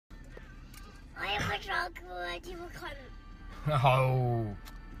Oh.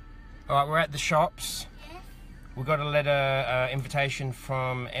 Alright, we're at the shops. Yes. We got a letter, invitation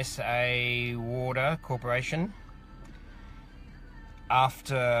from SA Water Corporation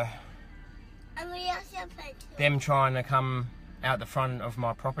after them trying to come out the front of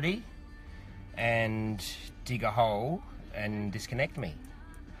my property and dig a hole and disconnect me.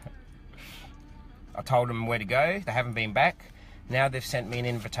 I told them where to go. They haven't been back. Now they've sent me an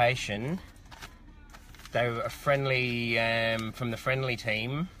invitation. They were a friendly, from the friendly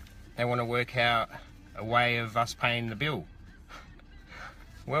team. They want to work out a way of us paying the bill.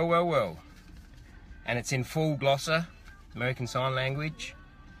 Well, well, well. And it's in full glosser, American Sign Language.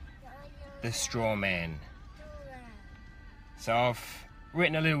 The straw man. So I've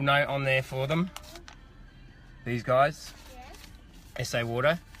written a little note on there for them. These guys. Yes. SA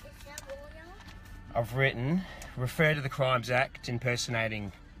Water. Is that water? I've written, refer to the Crimes Act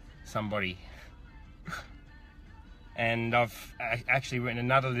impersonating somebody. And I've actually written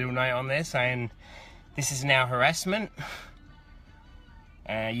another little note on there saying, this is now harassment.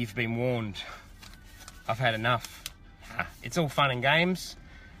 You've been warned. I've had enough. It's all fun and games.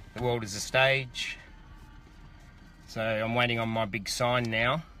 The world is a stage. So I'm waiting on my big sign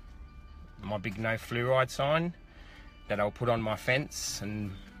now. My big no fluoride sign that I'll put on my fence,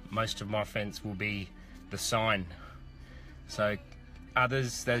 and most of my fence will be the sign. So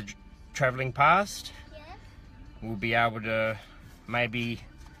others that are travelling past will be able to maybe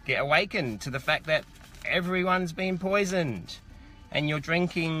get awakened to the fact that everyone's been poisoned and you're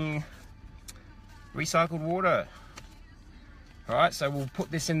drinking recycled water. Alright, so we'll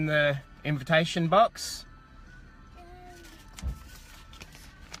put this in the invitation box.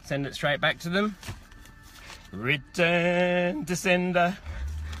 Send it straight back to them. Return to sender.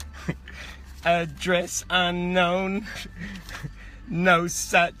 Address unknown. No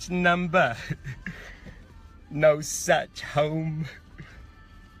such number. No such home.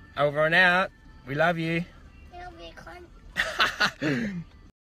 Over and out. We love you. It'll be fun.